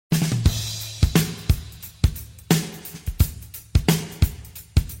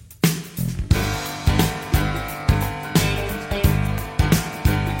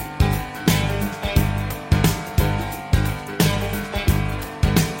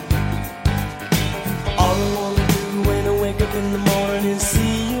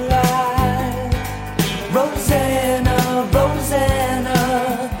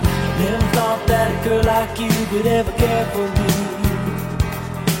could ever care for me,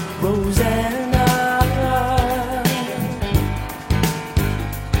 Rosanna.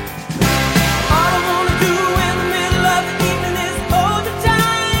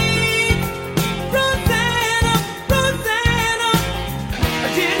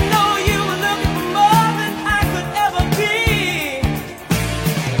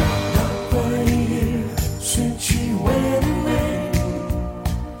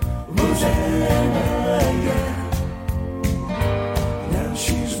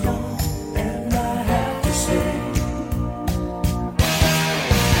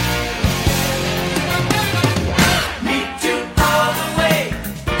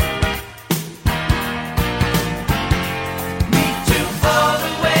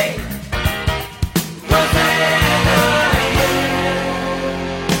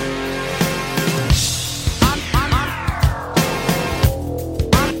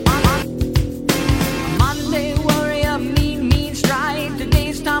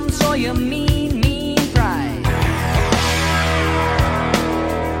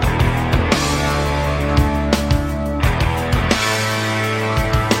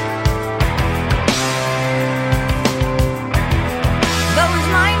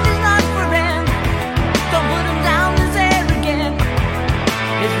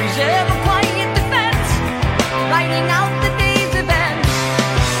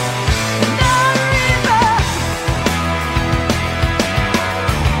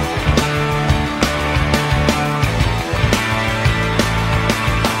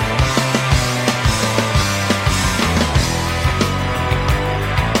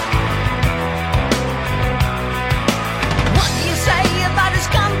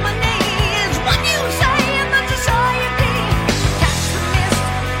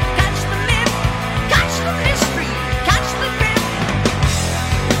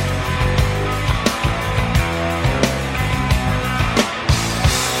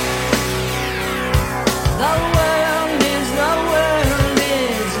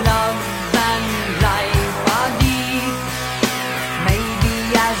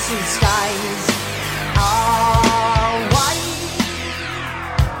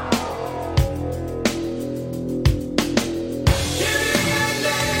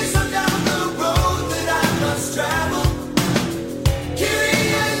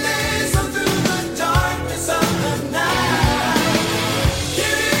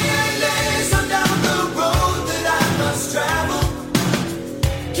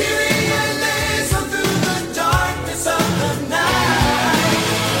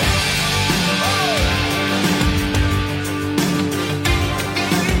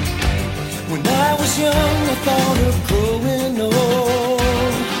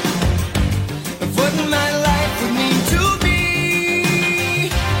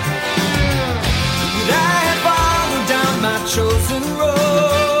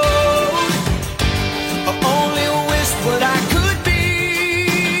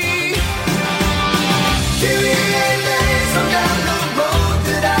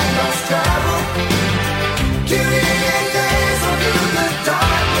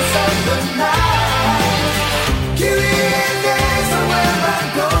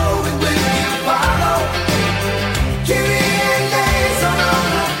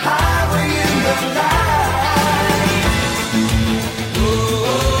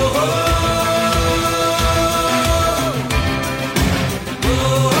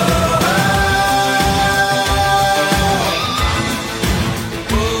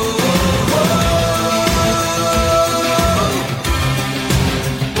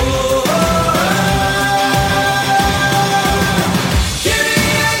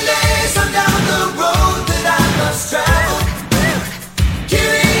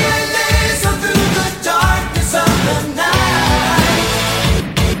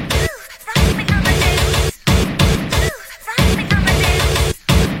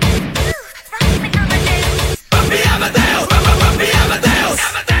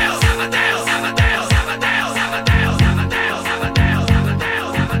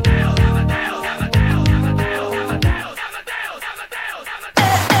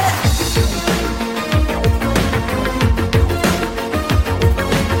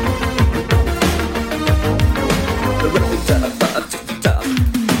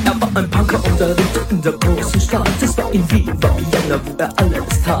 in der großen Stadt. Es war in Wien, war Vienna, wo er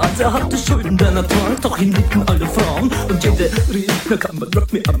alles tat. Er hatte Schulden, denn er trank, doch ihn liebten alle Frauen. Und jede rief, na kann man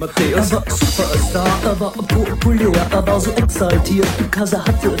Rock me Amadeus. Er war Superstar, er war populär, er war so exaltiert, because er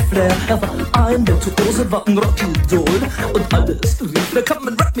hatte Flair. Er war ein Virtuose, war ein Rockidol. Und alles rief, na kann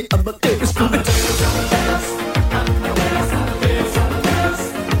man Rock me Amadeus. Du mit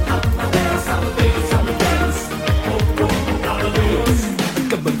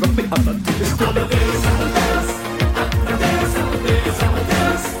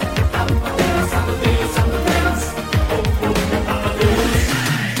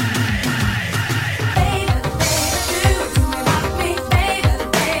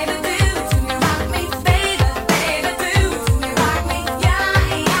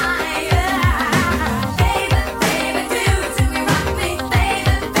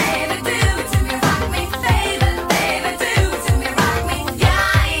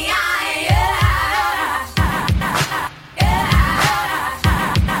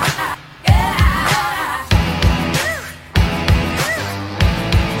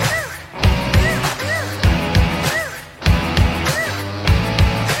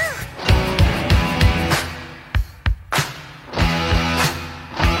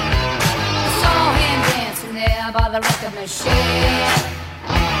machine.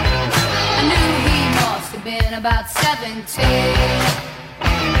 I knew he must have been about 17.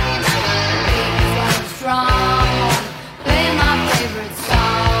 He was running strong, playing my favorite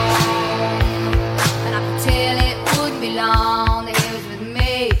song, and I could tell it wouldn't be long that he was with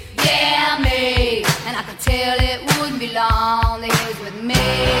me, yeah me. And I could tell it wouldn't be long that he was with me,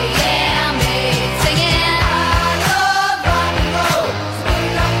 yeah me, singing. I love rock and roll. Spend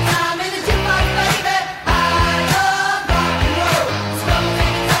a lot of time in the jukebox, baby. I love rock and roll. So come on,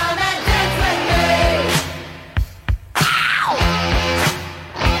 take your time and dance with me. Ow!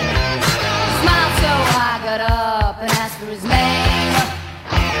 Smiled so I got up and asked for his name.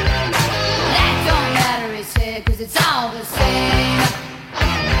 That don't matter, he said, 'cause it's all the same.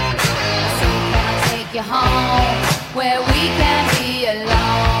 So can I take you home where we can be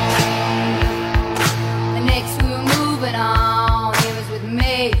alone? The next we were moving on, he was with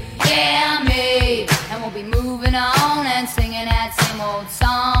me, yeah me. And we'll be moving on and singing that same old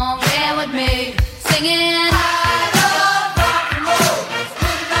song, yeah with me, singing. I love rock and roll.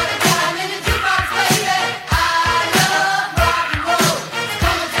 Spend a lot of time in the jukebox, baby. I love rock and roll.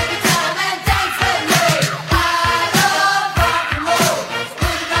 Come on, take your time and dance with me. I love rock and roll.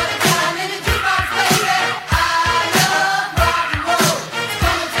 Spend a lot of time in the jukebox, baby. I love rock and roll.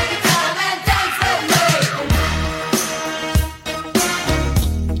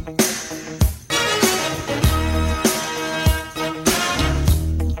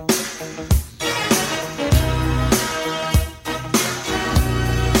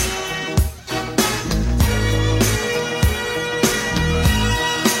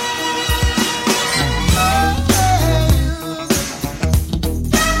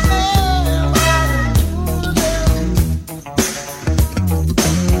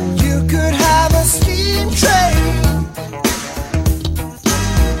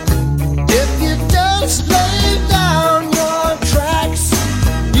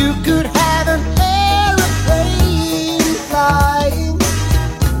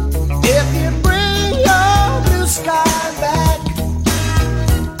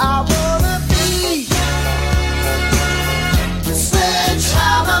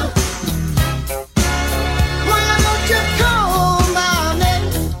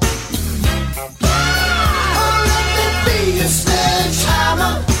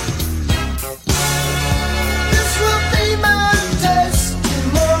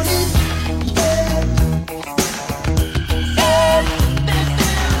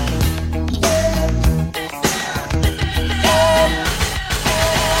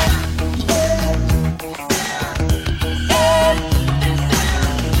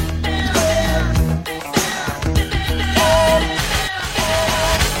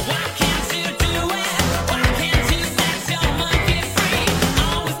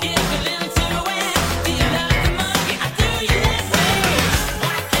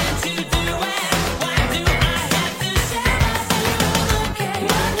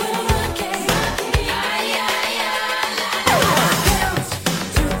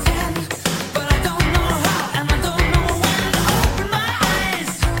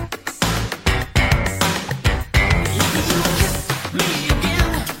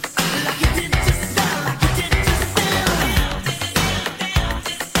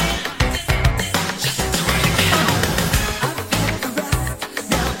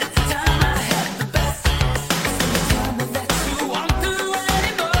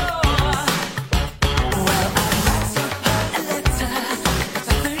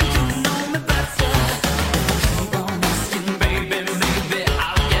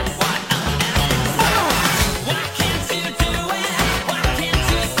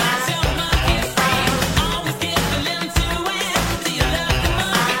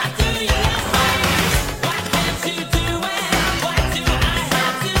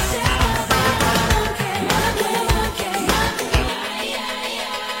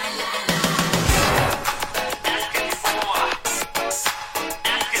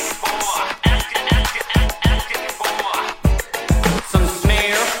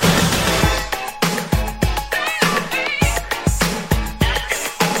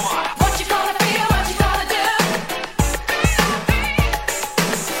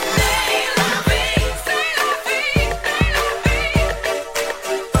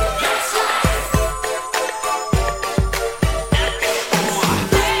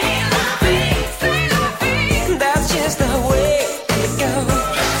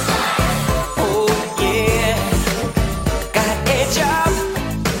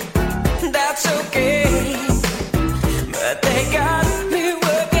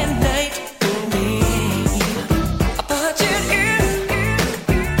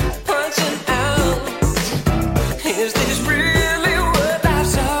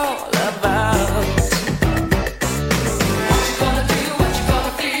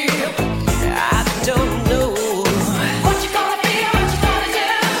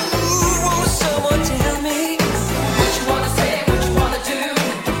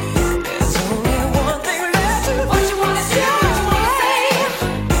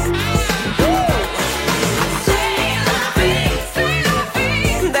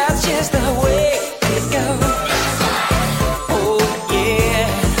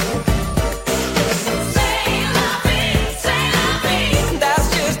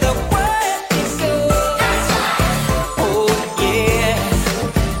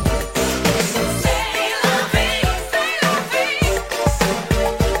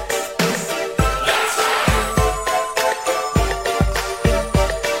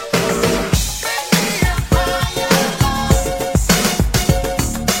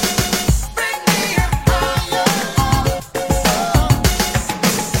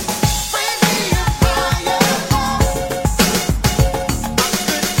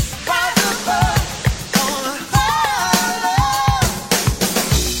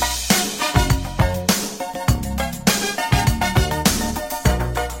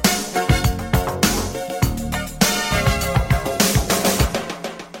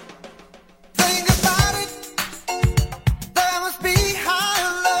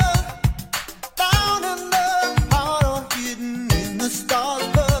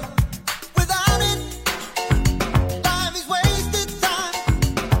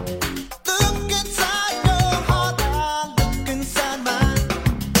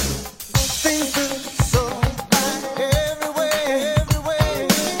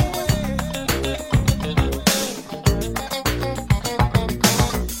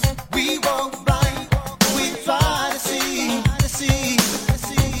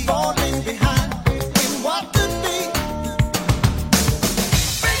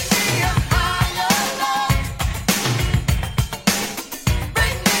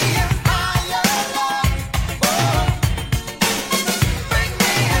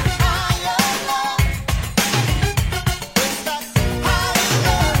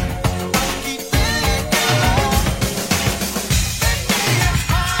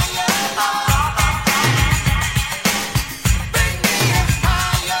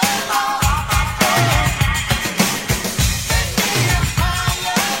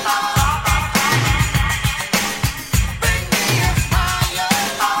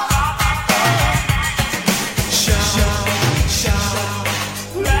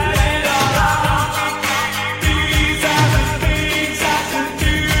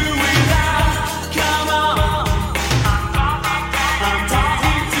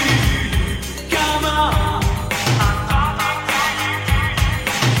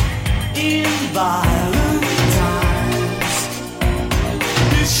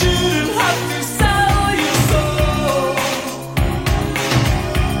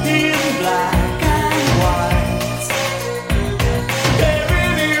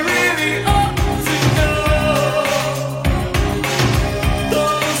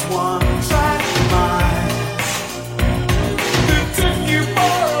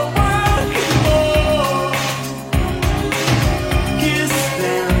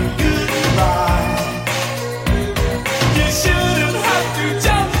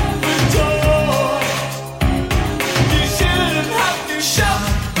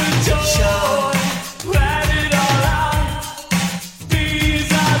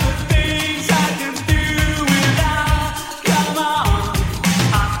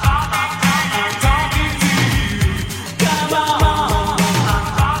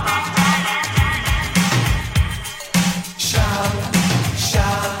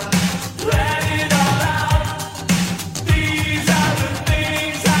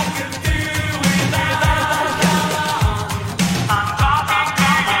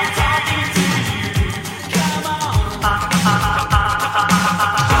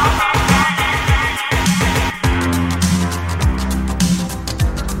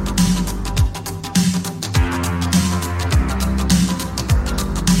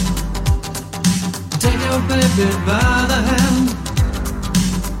 baby by the hand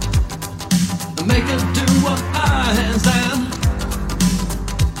and make her do a high handstand.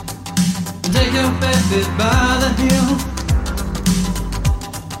 Take your baby by the heel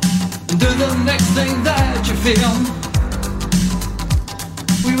and do the next thing that you feel.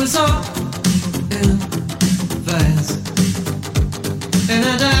 We were so in phase in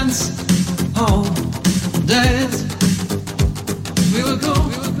a dance hall days. We were cool.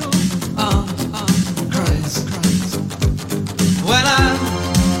 When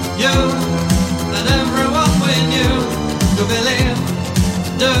you, and everyone we knew to believe,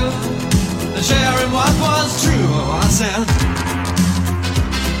 do, and sharing what was true. Oh, I said,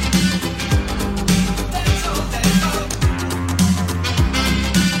 that's all they know.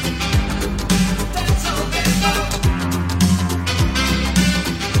 That's all they know.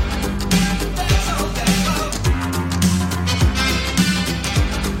 That's all they know.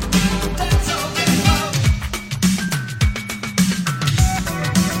 That's all they know.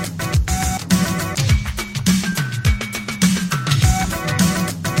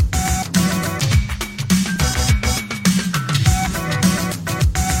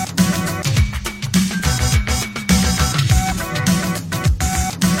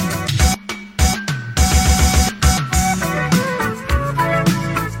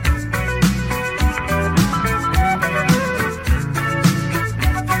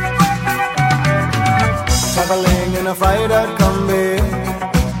 Traveling in a fried-out combi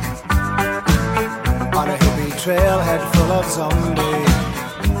on a hippie trailhead full of zombies.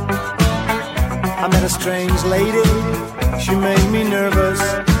 I met a strange lady, she made me nervous.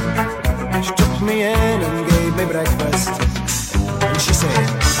 She took me in and gave me breakfast. And she said,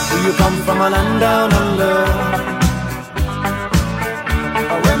 do you come from a land down under,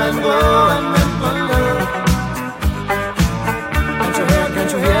 where women go and men wonder?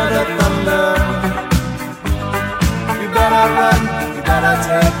 Can't you hear the thunder? You better run, you better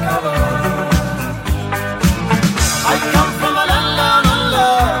take cover. I come from a land down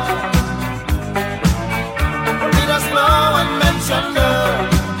under, where leaders blow and men chunder.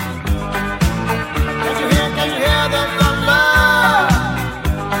 Can you hear the thunder?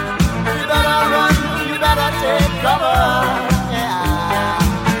 You better run, you better take cover.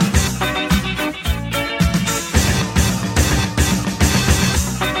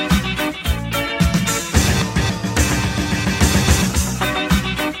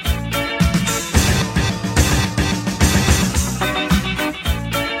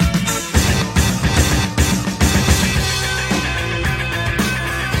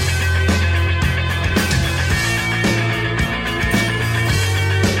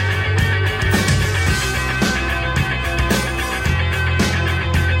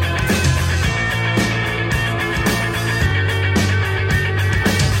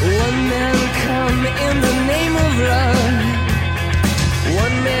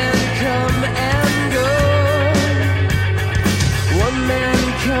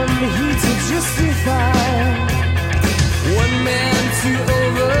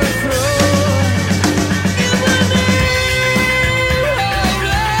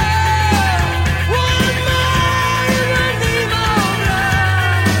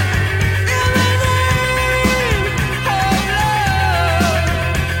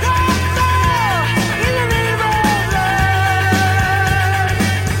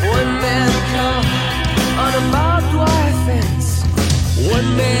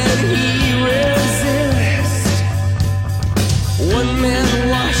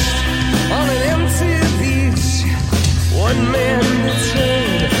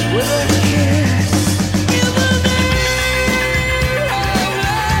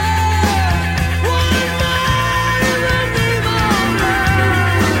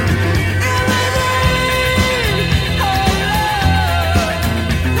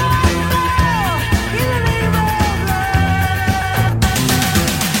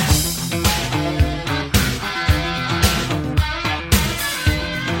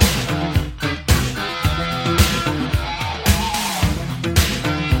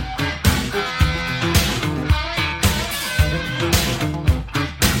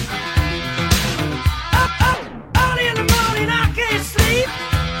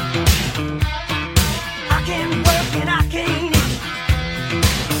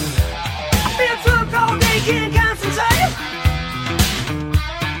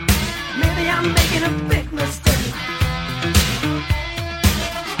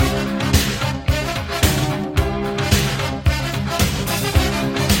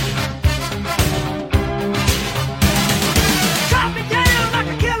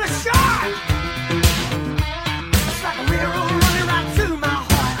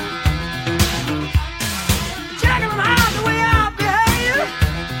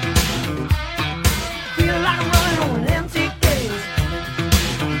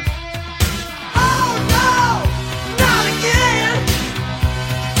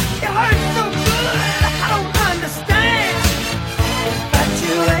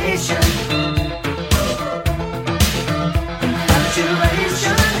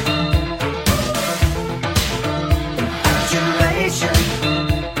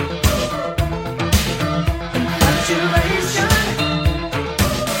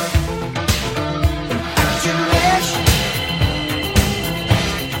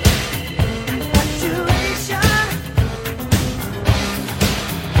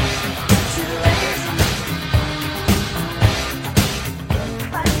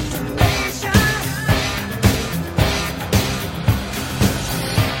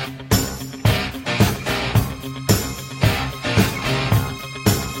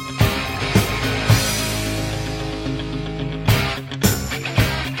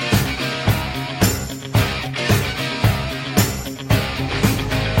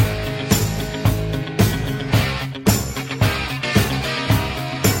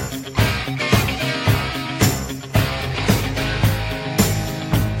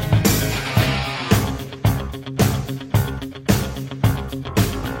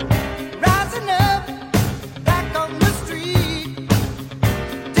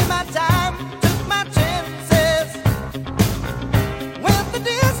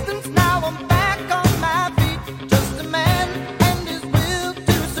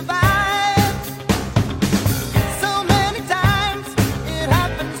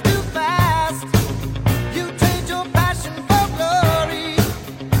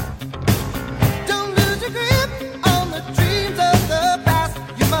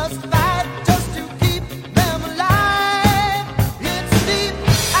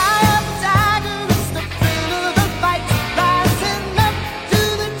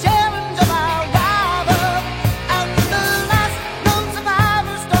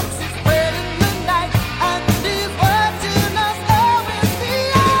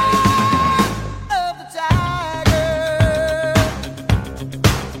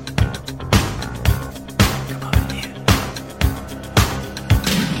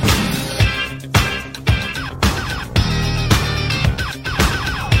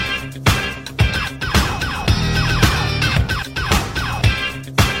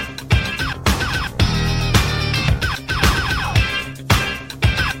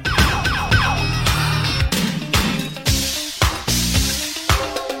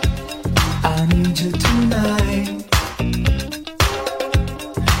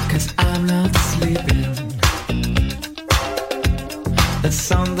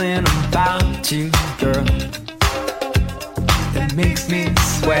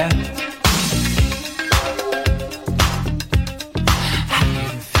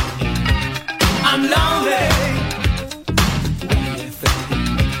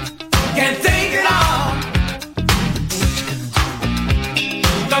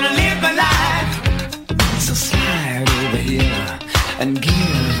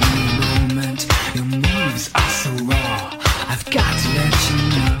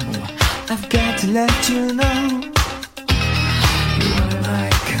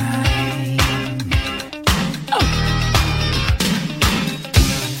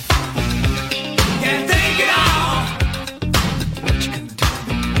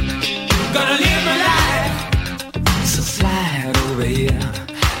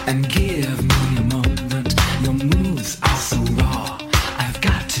 and give me a